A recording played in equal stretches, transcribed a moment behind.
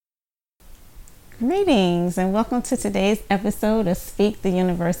Greetings and welcome to today's episode of Speak the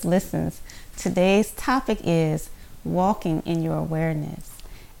Universe Listens. Today's topic is walking in your awareness.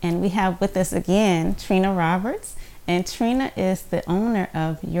 And we have with us again Trina Roberts. And Trina is the owner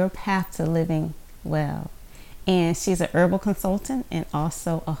of Your Path to Living Well. And she's an herbal consultant and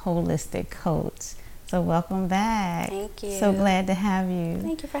also a holistic coach. So welcome back. Thank you. So glad to have you.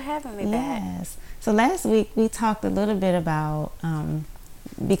 Thank you for having me back. Yes. So last week we talked a little bit about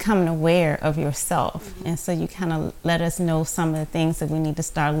becoming aware of yourself. Mm-hmm. And so you kind of let us know some of the things that we need to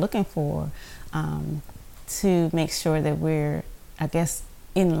start looking for to make sure that we're, I guess,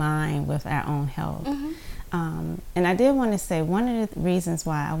 in line with our own health. Mm-hmm. And I did want to say one of the reasons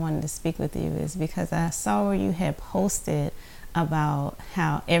why I wanted to speak with you is because I saw where you had posted about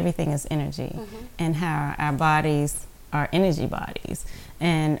how everything is energy. Mm-hmm. And how our bodies are energy bodies.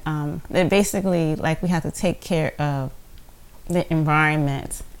 And that basically, like, we have to take care of the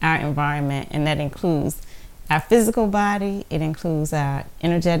environment, our environment, and that includes our physical body, it includes our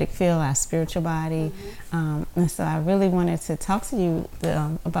energetic field, our spiritual body. Mm-hmm. And so I really wanted to talk to you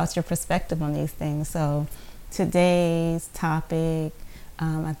about your perspective on these things. So today's topic,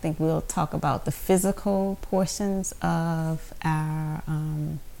 I think we'll talk about the physical portions of our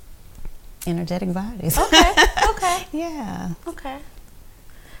energetic bodies. Okay. Yeah. Okay.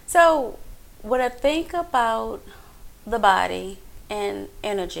 So when I think about the body and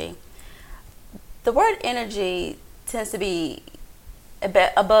energy, the word energy tends to be a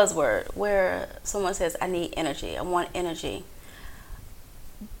buzzword where someone says, I need energy, I want energy.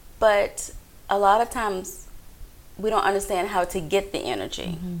 But a lot of times we don't understand how to get the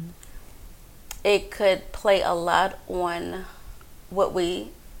energy. Mm-hmm. It could play a lot on what we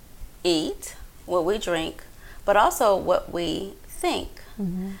eat, what we drink, but also what we think,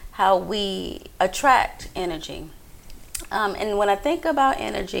 mm-hmm. how we attract energy. And when I think about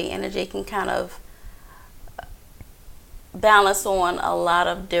energy can kind of balance on a lot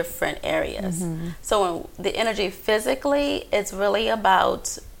of different areas. Mm-hmm. So when the energy physically, it's really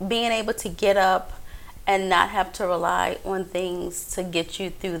about being able to get up and not have to rely on things to get you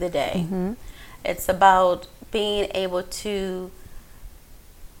through the day. Mm-hmm. It's about being able to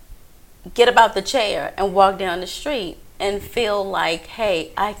get about the chair and walk down the street and feel like,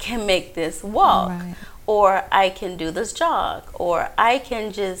 hey, I can make this walk. Right. Or I can do this jog, or I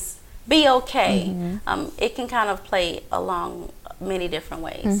can just be okay. Mm-hmm. It can kind of play along many different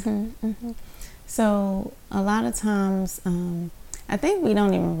ways. Mm-hmm, mm-hmm. So a lot of times, I think we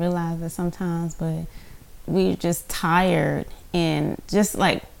don't even realize it sometimes, but we're just tired, and just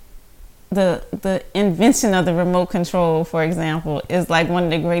like the invention of the remote control, for example, is like one of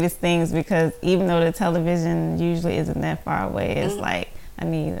the greatest things, because even though the television usually isn't that far away, it's mm-hmm. like, I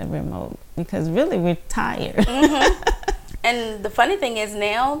need a remote, because really we're tired. Mm-hmm. And the funny thing is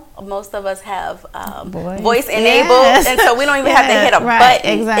now most of us have voice enabled, yes. And so we don't even have to hit a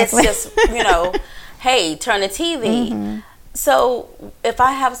button. Exactly. It's just, hey, turn the TV. Mm-hmm. So if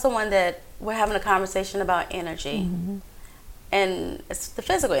I have someone that we're having a conversation about energy, mm-hmm. and it's the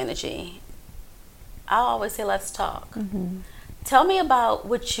physical energy, I'll always say, let's talk. Mm-hmm. Tell me about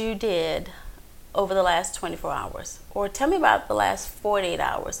what you did over the last 24 hours, or tell me about the last 48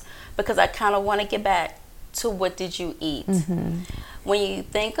 hours, because I kind of want to get back to what did you eat. Mm-hmm. When you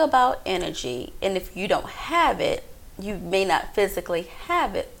think about energy, and if you don't have it, you may not physically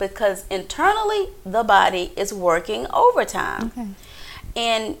have it, because internally the body is working overtime. Okay.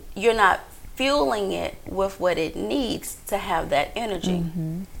 And you're not fueling it with what it needs to have that energy.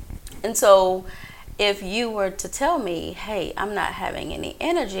 Mm-hmm. And so if you were to tell me, hey, I'm not having any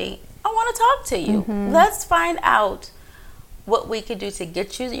energy, I want to talk to you. Mm-hmm. Let's find out what we could do to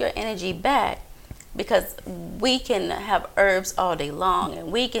get you your energy back, because we can have herbs all day long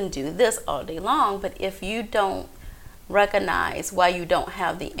and we can do this all day long, but if you don't recognize why you don't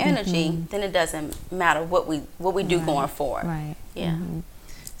have the energy, mm-hmm. then it doesn't matter what we do going forward. Right. Yeah. Mm-hmm.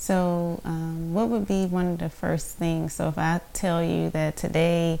 So what would be one of the first things? So if I tell you that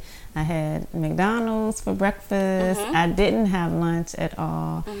today I had McDonald's for breakfast, mm-hmm. I didn't have lunch at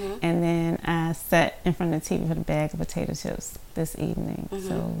all, mm-hmm. and then I sat in front of the TV with a bag of potato chips this evening.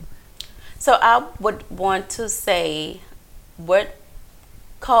 Mm-hmm. So I would want to say, what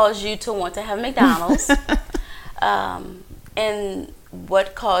caused you to want to have McDonald's, and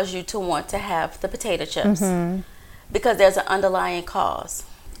what caused you to want to have the potato chips? Mm-hmm. Because there's an underlying cause.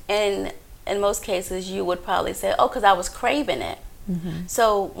 And in most cases, you would probably say, oh, because I was craving it. Mm-hmm.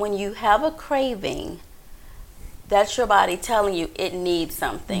 So when you have a craving, that's your body telling you it needs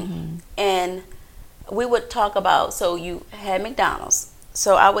something. Mm-hmm. And we would talk about, so you had McDonald's.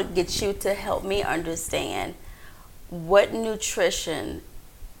 So I would get you to help me understand what nutrition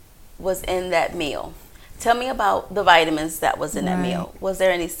was in that meal. Tell me about the vitamins that was in that meal. Was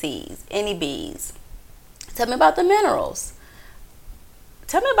there any C's, any B's? Tell me about the minerals.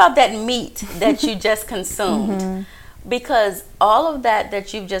 Tell me about that meat that you just consumed. Because all of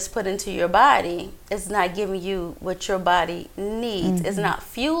that you've just put into your body is not giving you what your body needs. It's not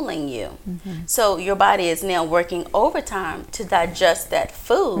fueling you. So your body is now working overtime to digest that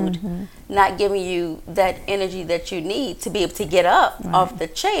food, not giving you that energy that you need to be able to get up off the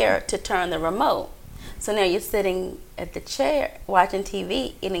chair to turn the remote. So now you're sitting at the chair watching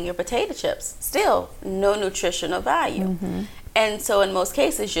TV, eating your potato chips. Still no nutritional value. And so in most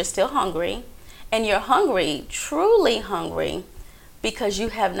cases, you're still hungry. And you're hungry, truly hungry, because you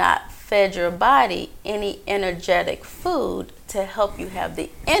have not fed your body any energetic food to help you have the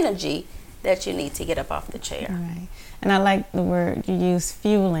energy that you need to get up off the chair. Right. And I like the word you use,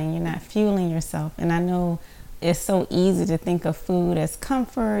 fueling. You're not fueling yourself. And I know it's so easy to think of food as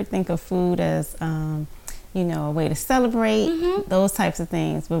comfort, think of food as, a way to celebrate, those types of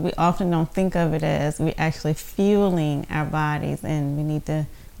things. But we often don't think of it as we're actually fueling our bodies, and we need to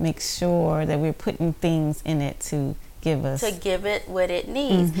make sure that we're putting things in it to give it what it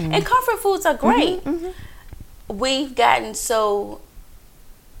needs. And comfort foods are great. We've gotten so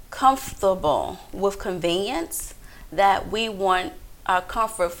comfortable with convenience that we want our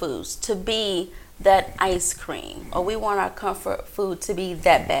comfort foods to be that ice cream, or we want our comfort food to be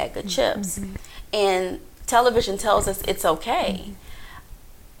that bag of chips. And television tells us it's okay.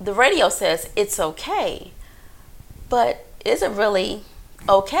 The radio says it's okay. But is it really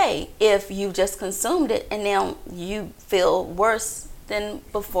okay if you just consumed it and now you feel worse than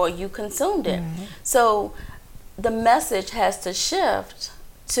before you consumed it? So the message has to shift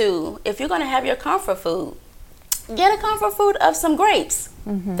to, if you're going to have your comfort food, get a comfort food of some grapes.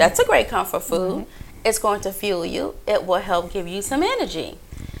 That's a great comfort food. It's going to fuel you. It will help give you some energy.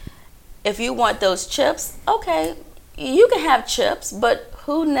 If you want those chips, okay, you can have chips, but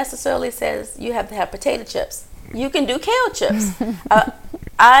who necessarily says you have to have potato chips? You can do kale chips.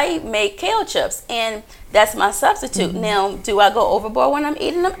 I make kale chips, and that's my substitute. Now, do I go overboard when I'm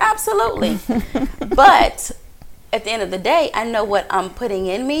eating them? Absolutely. But at the end of the day, I know what I'm putting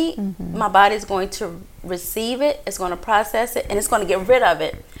in me. My body's going to receive it, it's going to process it, and it's going to get rid of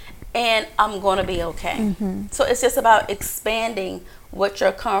it. And I'm going to be okay. So it's just about expanding what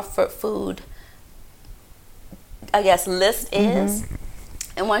your comfort food, I guess, list is.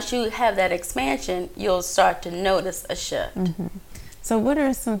 And once you have that expansion, you'll start to notice a shift. So what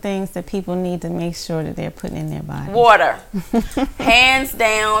are some things that people need to make sure that they're putting in their body? Water. Hands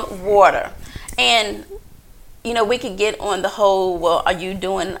down, water. And, we could get on the whole, well, are you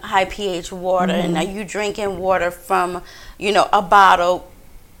doing high pH water? And are you drinking water from, a bottle?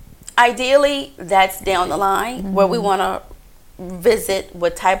 Ideally, that's down the line where we want to visit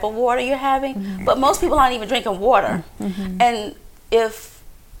what type of water you're having. But most people aren't even drinking water. And if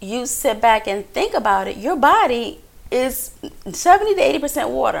you sit back and think about it, your body is 70 to 80%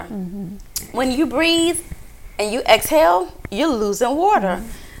 water. When you breathe and you exhale, you're losing water.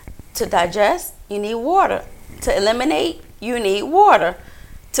 To digest, you need water. To eliminate, you need water.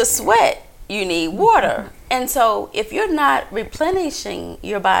 To sweat, you need water. And so if you're not replenishing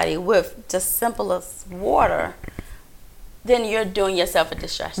your body with just simplest water, then you're doing yourself a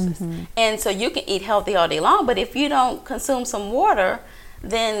disjustice. And so you can eat healthy all day long, but if you don't consume some water,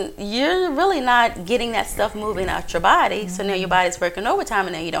 then you're really not getting that stuff moving out your body. So now your body's working overtime,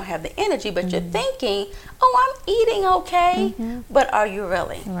 and now you don't have the energy, but you're thinking, oh, I'm eating okay. But are you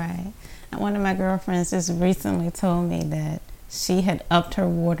really? Right. One of my girlfriends just recently told me that she had upped her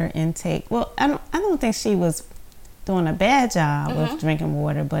water intake. Well, I don't think she was doing a bad job of drinking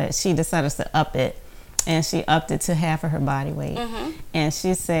water, but she decided to up it. And she upped it to half of her body weight. And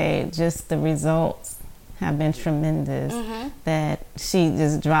she said just the results have been tremendous. That she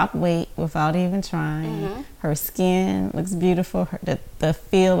just dropped weight without even trying. Her skin looks beautiful. The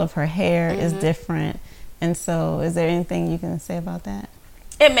feel of her hair is different. And so is there anything you can say about that?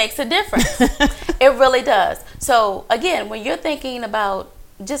 It makes a difference. It really does. So again, when you're thinking about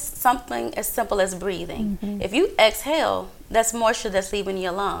just something as simple as breathing, if you exhale, that's moisture that's leaving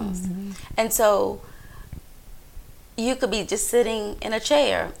your lungs. And so you could be just sitting in a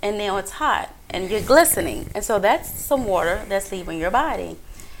chair and now it's hot and you're glistening. And so that's some water that's leaving your body.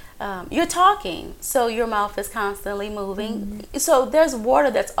 You're talking, so your mouth is constantly moving. So there's water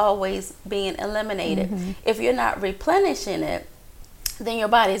that's always being eliminated. If you're not replenishing it, then your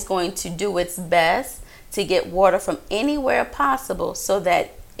body is going to do its best to get water from anywhere possible so that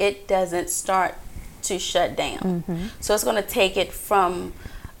it doesn't start to shut down. So it's going to take it from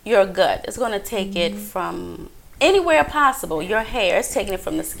your gut. It's going to take it from anywhere possible. Your hair is taking it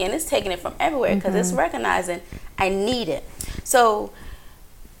from the skin, it's taking it from everywhere, because it's recognizing I need it. So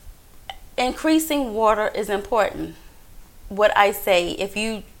increasing water is important. What I say, if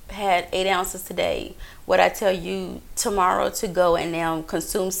you had 8 ounces today, would I tell you tomorrow to go and now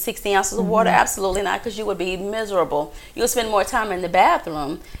consume 60 ounces of water? Absolutely not, because you would be miserable. You'll spend more time in the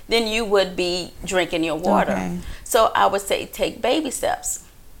bathroom than you would be drinking your water. Okay. So I would say take baby steps.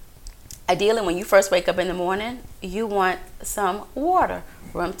 Ideally, when you first wake up in the morning, you want some water,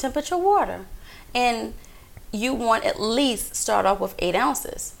 room temperature water. And you want at least start off with 8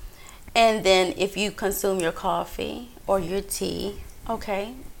 ounces. And then if you consume your coffee or your tea,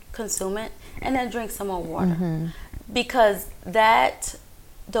 okay, consume it, and then drink some more water. Because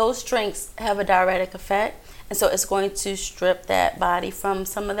those drinks have a diuretic effect, and so it's going to strip that body from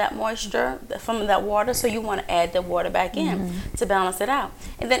some of that moisture, from that water. So you want to add the water back in to balance it out.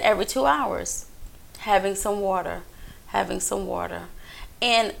 And then every 2 hours, having some water.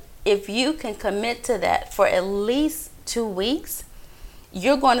 And if you can commit to that for at least 2 weeks,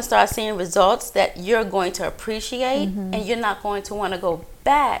 you're going to start seeing results that you're going to appreciate, and you're not going to want to go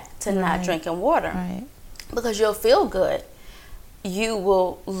back to not drinking water, because you'll feel good. You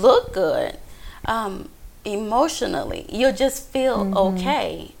will look good. Emotionally, you'll just feel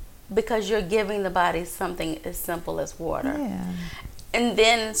okay, because you're giving the body something as simple as water. And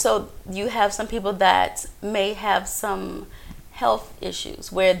then, so you have some people that may have some health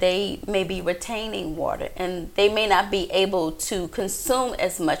issues where they may be retaining water, and they may not be able to consume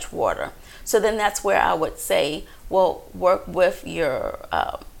as much water. So then that's where I would say, well, work with your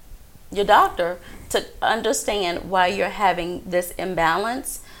doctor to understand why you're having this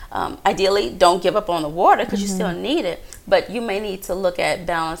imbalance. Ideally, don't give up on the water, because you still need it, but you may need to look at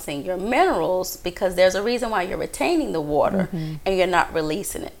balancing your minerals, because there's a reason why you're retaining the water and you're not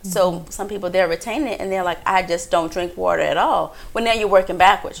releasing it. So some people, they're retaining it and they're like, I just don't drink water at all. Well, now you're working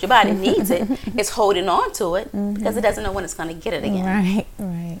backwards. Your body needs it. It's holding on to it because it doesn't know when it's going to get it again.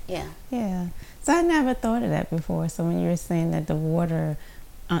 Right. Yeah. So I never thought of that before. So when you were saying that the water,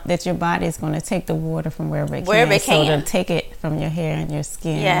 that your body is going to take the water from wherever it can. So to take it from your hair and your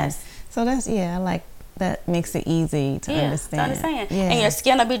skin. Yes. So that's, I like that. Makes it easy to understand. And your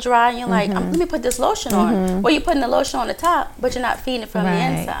skin will be dry, and you're like, let me put this lotion on. Well, you're putting the lotion on the top, but you're not feeding it from the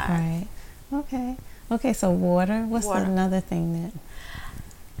inside. Okay, so water. What's another thing that?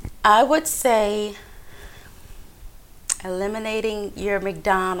 I would say eliminating your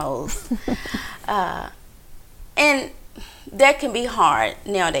McDonald's. And that can be hard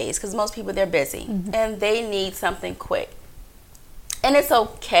nowadays, because most people, they're busy and they need something quick. And it's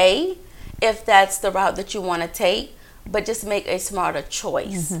okay if that's the route that you want to take, but just make a smarter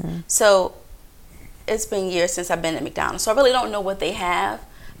choice. So it's been years since I've been at McDonald's, so I really don't know what they have,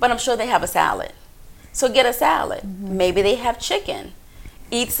 but I'm sure they have a salad. So get a salad. Maybe they have chicken.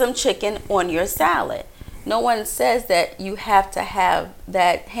 Eat some chicken on your salad. No one says that you have to have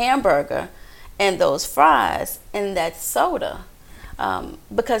that hamburger and those fries and that soda,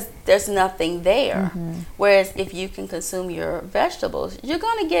 because there's nothing there. Whereas if you can consume your vegetables, you're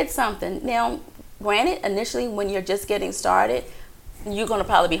going to get something. Now, granted, initially when you're just getting started, you're going to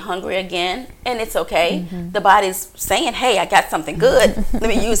probably be hungry again, and it's okay. The body's saying, hey, I got something good. Let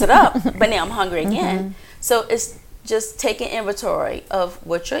me use it up. But now I'm hungry again. So it's just taking inventory of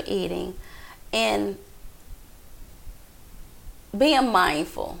what you're eating and being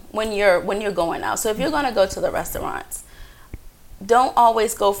mindful when you're going out. So if you're going to go to the restaurants, don't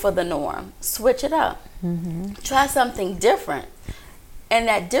always go for the norm. Switch it up. Try something different. And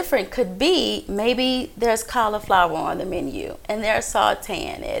that different could be, maybe there's cauliflower on the menu and they're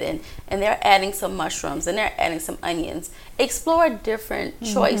sauteing it, and they're adding some mushrooms and they're adding some onions. Explore different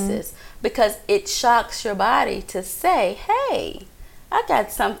choices, because it shocks your body to say, hey, I got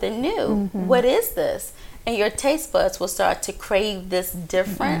something new. What is this? And your taste buds will start to crave this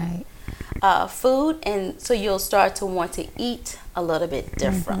different food, and so you'll start to want to eat a little bit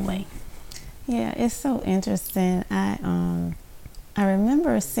differently. Yeah, it's so interesting. I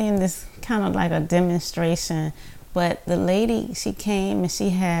remember seeing this kind of like a demonstration, but the lady, she came and she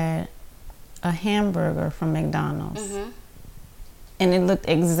had a hamburger from McDonald's, and it looked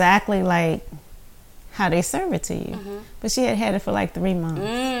exactly like how they serve it to you, but she had had it for like 3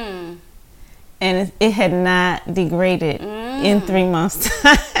 months. And it had not degraded in 3 months'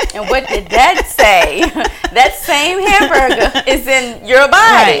 time. And what did that say? That same hamburger is in your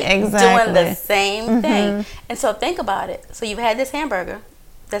body, doing the same thing. And so think about it. So you've had this hamburger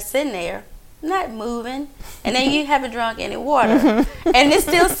that's sitting there, not moving, and then you haven't drunk any water, and it's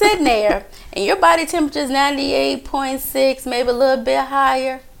still sitting there, and your body temperature is 98.6, maybe a little bit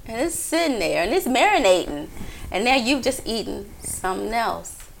higher, and it's sitting there, and it's marinating. and now you've just eaten something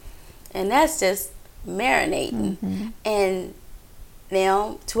else, and that's just marinating. And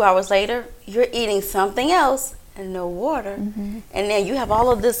now 2 hours later, you're eating something else and no water, and then you have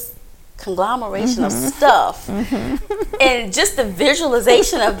all of this conglomeration of stuff, and just the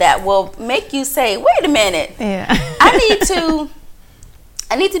visualization of that will make you say, wait a minute, I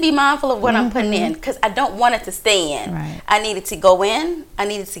need to be mindful of what I'm putting in, because I don't want it to stay in. Right. I need it to go in. I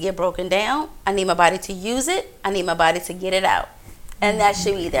need it to get broken down. I need my body to use it. I need my body to get it out. And that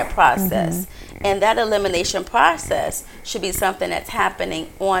should be that process. And that elimination process should be something that's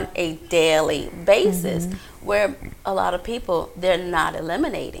happening on a daily basis, where a lot of people, they're not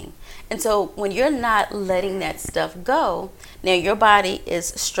eliminating. And so when you're not letting that stuff go, now your body is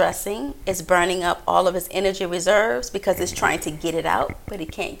stressing, it's burning up all of its energy reserves because it's trying to get it out, but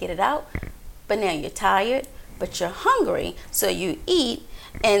it can't get it out. But now you're tired, but you're hungry, so you eat.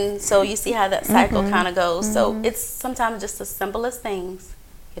 And so you see how that cycle kind of goes. So it's sometimes just the simplest things: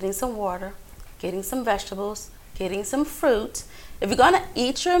 getting some water, getting some vegetables, getting some fruit. If you're going to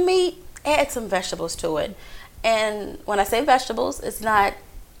eat your meat, add some vegetables to it. And when I say vegetables, it's not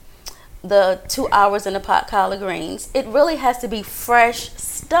the 2 hours in the pot collard greens. It really has to be fresh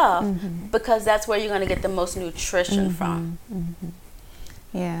stuff, because that's where you're going to get the most nutrition from.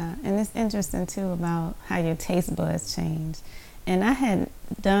 Yeah, and it's interesting too about how your taste buds change. And I had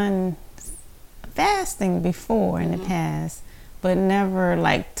done fasting before in the past, but never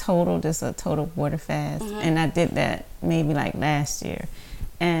like just a total water fast. And I did that maybe like last year.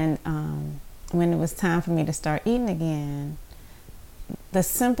 And when it was time for me to start eating again, the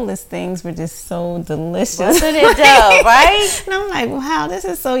simplest things were just so delicious. Wasn't it though, right? And I'm like, wow, this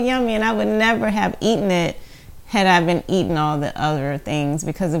is so yummy. And I would never have eaten it had I been eating all the other things,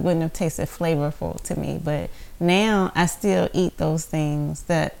 because it wouldn't have tasted flavorful to me. But now I still eat those things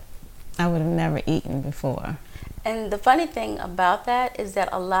that I would have never eaten before. And the funny thing about that is that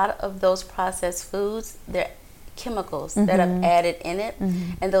a lot of those processed foods, they're chemicals that have added in it,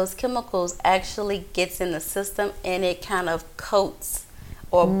 and those chemicals actually gets in the system, and it kind of coats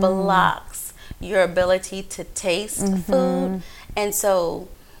or blocks your ability to taste food. And so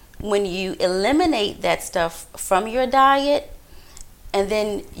when you eliminate that stuff from your diet, and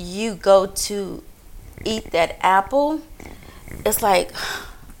then you go to eat that apple, it's like,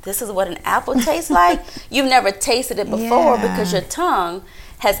 this is what an apple tastes like. You've never tasted it before, because your tongue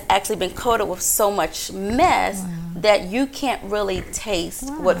has actually been coated with so much mess that you can't really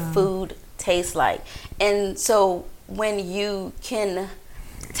taste what food tastes like. And so when you can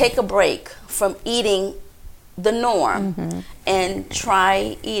take a break from eating the norm and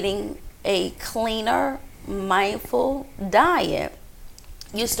try eating a cleaner, mindful diet,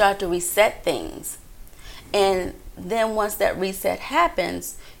 you start to reset things. And then once that reset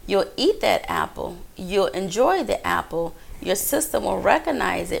happens, you'll eat that apple, you'll enjoy the apple, your system will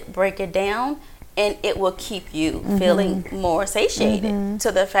recognize it, break it down, and it will keep you feeling more satiated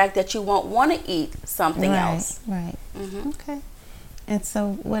to the fact that you won't want to eat something else. Right. Okay. And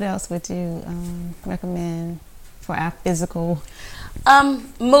so what else would you recommend for our physical?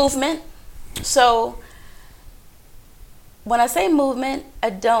 Movement. So when I say movement, I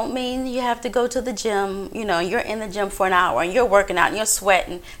don't mean you have to go to the gym. You know, you're in the gym for an hour and you're working out and you're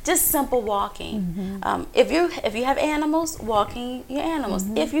sweating. Just simple walking. If you have animals, walking your animals.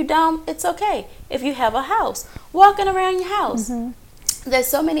 If you don't, it's okay. If you have a house, walking around your house. There's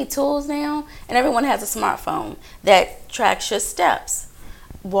so many tools now, and everyone has a smartphone that tracks your steps.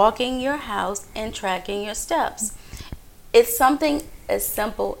 Walking your house and tracking your steps. It's something as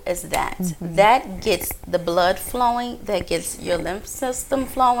simple as that. That gets the blood flowing, that gets your lymph system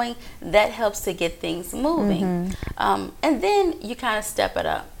flowing, that helps to get things moving. And then you kind of step it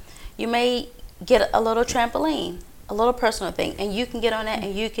up. You may get a little trampoline, a little personal thing, and you can get on that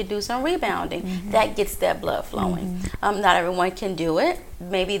and you can do some rebounding. That gets that blood flowing. Not everyone can do it.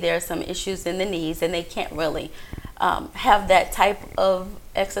 Maybe there are some issues in the knees and they can't really have that type of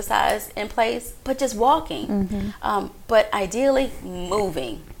exercise in place, but just walking. But ideally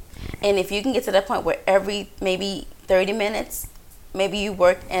moving. And if you can get to that point where every maybe 30 minutes, maybe you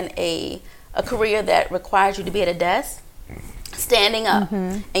work in a career that requires you to be at a desk, standing up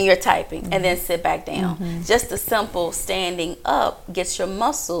and you're typing and then sit back down. Just the simple standing up gets your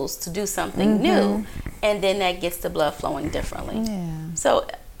muscles to do something new, and then that gets the blood flowing differently. So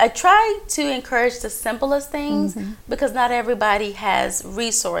I try to encourage the simplest things because not everybody has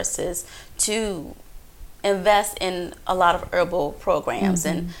resources to invest in a lot of herbal programs,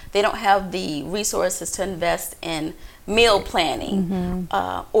 and they don't have the resources to invest in meal planning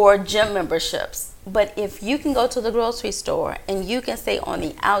or gym memberships. But if you can go to the grocery store and you can stay on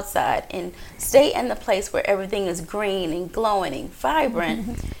the outside and stay in the place where everything is green and glowing and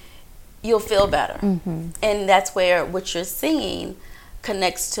vibrant, you'll feel better. And that's where what you're seeing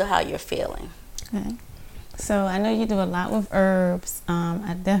connects to how you're feeling. Okay. So I know you do a lot with herbs.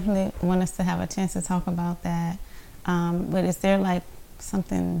 I definitely want us to have a chance to talk about that. But is there like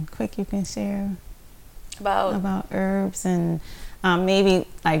something quick you can share about herbs and maybe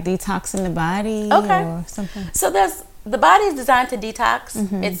like detoxing the body or something? So the body is designed to detox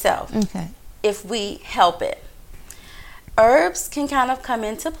itself if we help it. Herbs can kind of come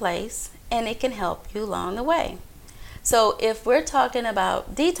into place and it can help you along the way. So if we're talking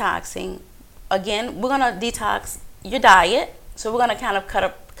about detoxing, again, we're going to detox your diet. So we're going to kind of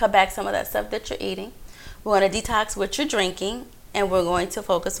cut back some of that stuff that you're eating. We're going to detox what you're drinking, and we're going to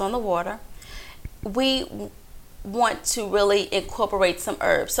focus on the water. We want to really incorporate some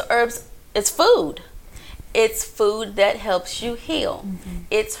herbs. So herbs, it's food. It's food that helps you heal.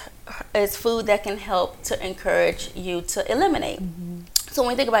 It's food that can help to encourage you to eliminate. So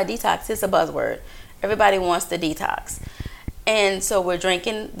when we think about detox, it's a buzzword. Everybody wants to detox. And so we're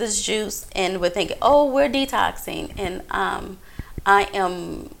drinking this juice and we're thinking, oh, we're detoxing. And I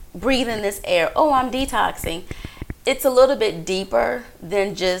am breathing this air. Oh, I'm detoxing. It's a little bit deeper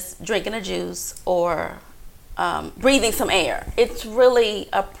than just drinking a juice or breathing some air. It's really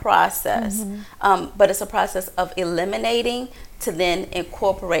a process, but it's a process of eliminating to then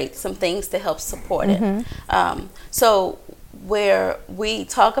incorporate some things to help support it. So where we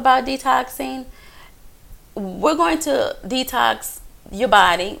talk about detoxing, we're going to detox your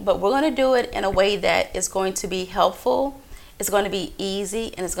body, but we're going to do it in a way that is going to be helpful. It's going to be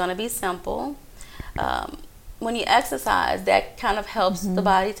easy and it's going to be simple. When you exercise, that kind of helps the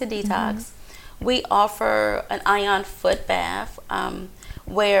body to detox. We offer an ion foot bath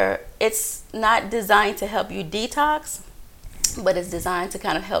where it's not designed to help you detox, but it's designed to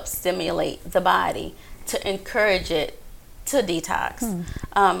kind of help stimulate the body to encourage it to detox.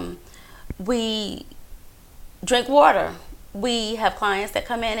 We drink water. We have clients that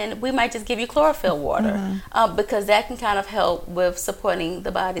come in and we might just give you chlorophyll water because that can kind of help with supporting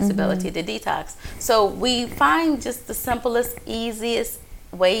the body's ability to detox. So we find just the simplest, easiest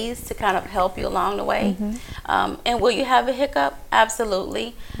ways to kind of help you along the way. And will you have a hiccup?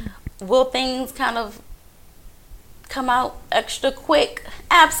 Absolutely. Will things kind of come out extra quick?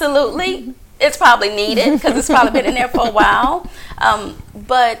 Absolutely. It's probably needed because it's probably been in there for a while.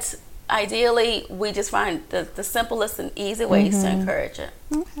 But ideally, we just find the simplest and easy ways to encourage it.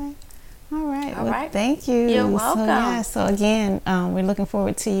 Okay. All right. All right. Thank you. You're welcome. So again, we're looking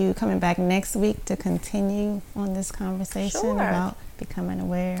forward to you coming back next week to continue on this conversation about becoming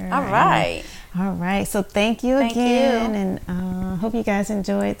aware. All right. All right. So thank you again. And hope you guys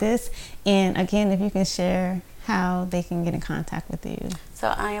enjoyed this. And again, if you can share how they can get in contact with you.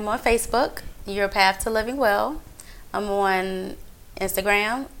 So I am on Facebook, Your Path to Living Well. I'm on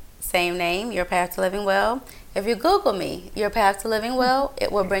Instagram, same name, Your Path to Living Well. If you Google me, Your Path to Living Well,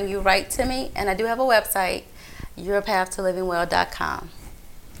 it will bring you right to me. And I do have a website, yourpathtolivingwell.com.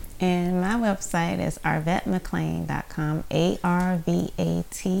 And my website is arvatmcclaine.com,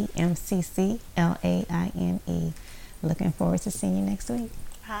 ARVATMCCLAINE. Looking forward to seeing you next week.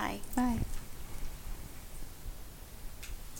 Bye. Bye.